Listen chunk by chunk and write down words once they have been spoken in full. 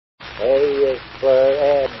A is for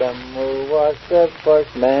Adam, who was the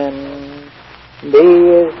first man. B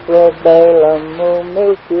is for Balaam, who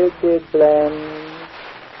mischief did plan.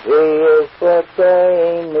 C is for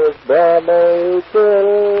Cain, his brother who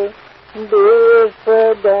killed. D is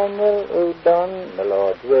for Daniel, who done the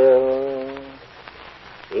Lord's will.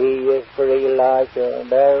 E is for Elisha,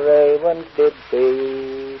 the ravens did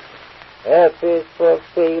feed. F is for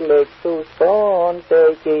Felix, whose scorn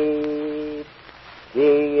take heed. G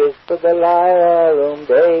is for Goliath, whom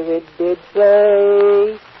David did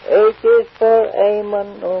slay. H is for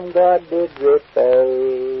Ammon, whom God did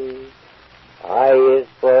repay. I is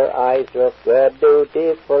for Isaac, the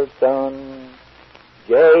dutiful son.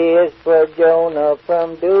 J is for Jonah,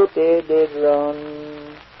 from duty did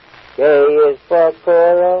run. K is for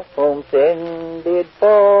Korah, whom sin did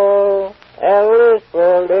fall. L is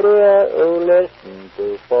for Lydia, who listened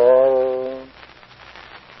to Paul.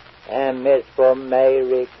 M is for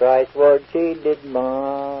Mary, Christ's word she did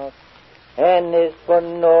mark. N is for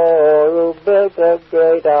Noah, who built a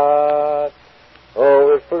great ark.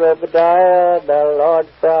 O is for Obadiah, the Lord's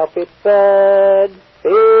prophet said. P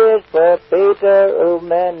is for Peter, who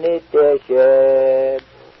many tears shed.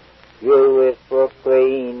 U is for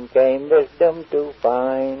Queen, came wisdom to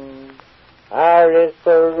find. R is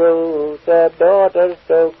for Ruth, a daughter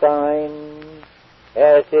so kind.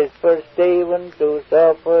 S is for Stephen, who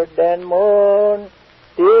suffered and mourned.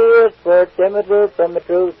 T is for Timothy, from the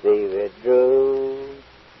truth he withdrew.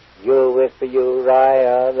 U is for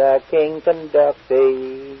Uriah, the king conduct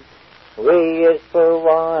thee. V is for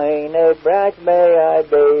wine, a branch may I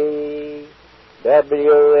be.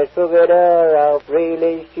 W is for widow, how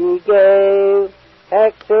freely she gave.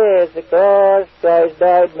 X is the cross, Christ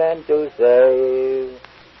died man to save.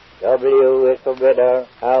 W is for widow,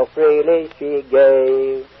 how freely she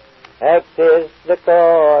gave. X is the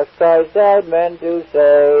cross, Christ died man to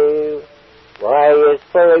save. Y is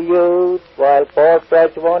for a youth, while poor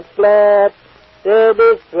flesh won't slept. Z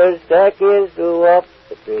is for stack is to up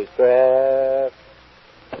the tree craft.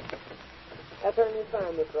 That's our new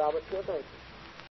time, Mr. Roberts. Thank you.